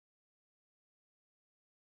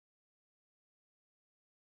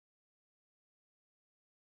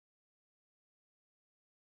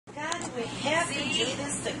We have to do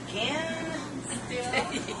this again.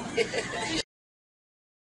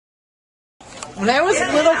 When I was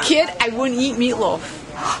a little kid, I wouldn't eat meatloaf.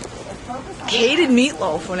 Hated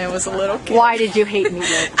meatloaf when I was a little kid. Why did you hate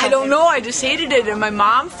meatloaf? I don't know. I just hated it. And my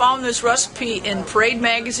mom found this recipe in Parade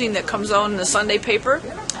magazine that comes out in the Sunday paper.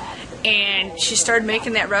 And she started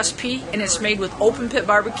making that recipe, and it's made with open pit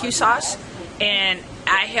barbecue sauce. And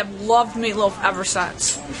I have loved meatloaf ever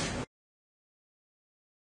since.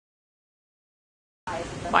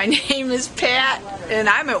 My name is Pat, and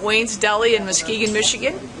I'm at Wayne's Deli in Muskegon,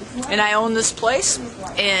 Michigan. And I own this place,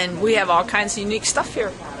 and we have all kinds of unique stuff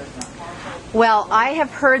here. Well, I have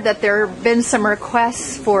heard that there have been some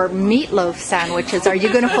requests for meatloaf sandwiches. Are you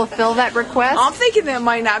going to fulfill that request? I'm thinking that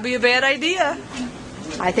might not be a bad idea.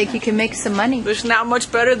 I think you can make some money. There's not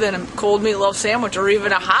much better than a cold meatloaf sandwich or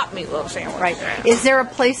even a hot meatloaf sandwich. Right. Is there a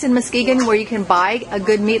place in Muskegon where you can buy a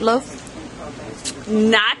good meatloaf?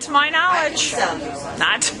 Not to my knowledge.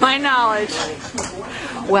 Not to my knowledge.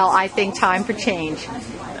 Well, I think time for change.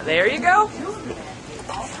 There you go.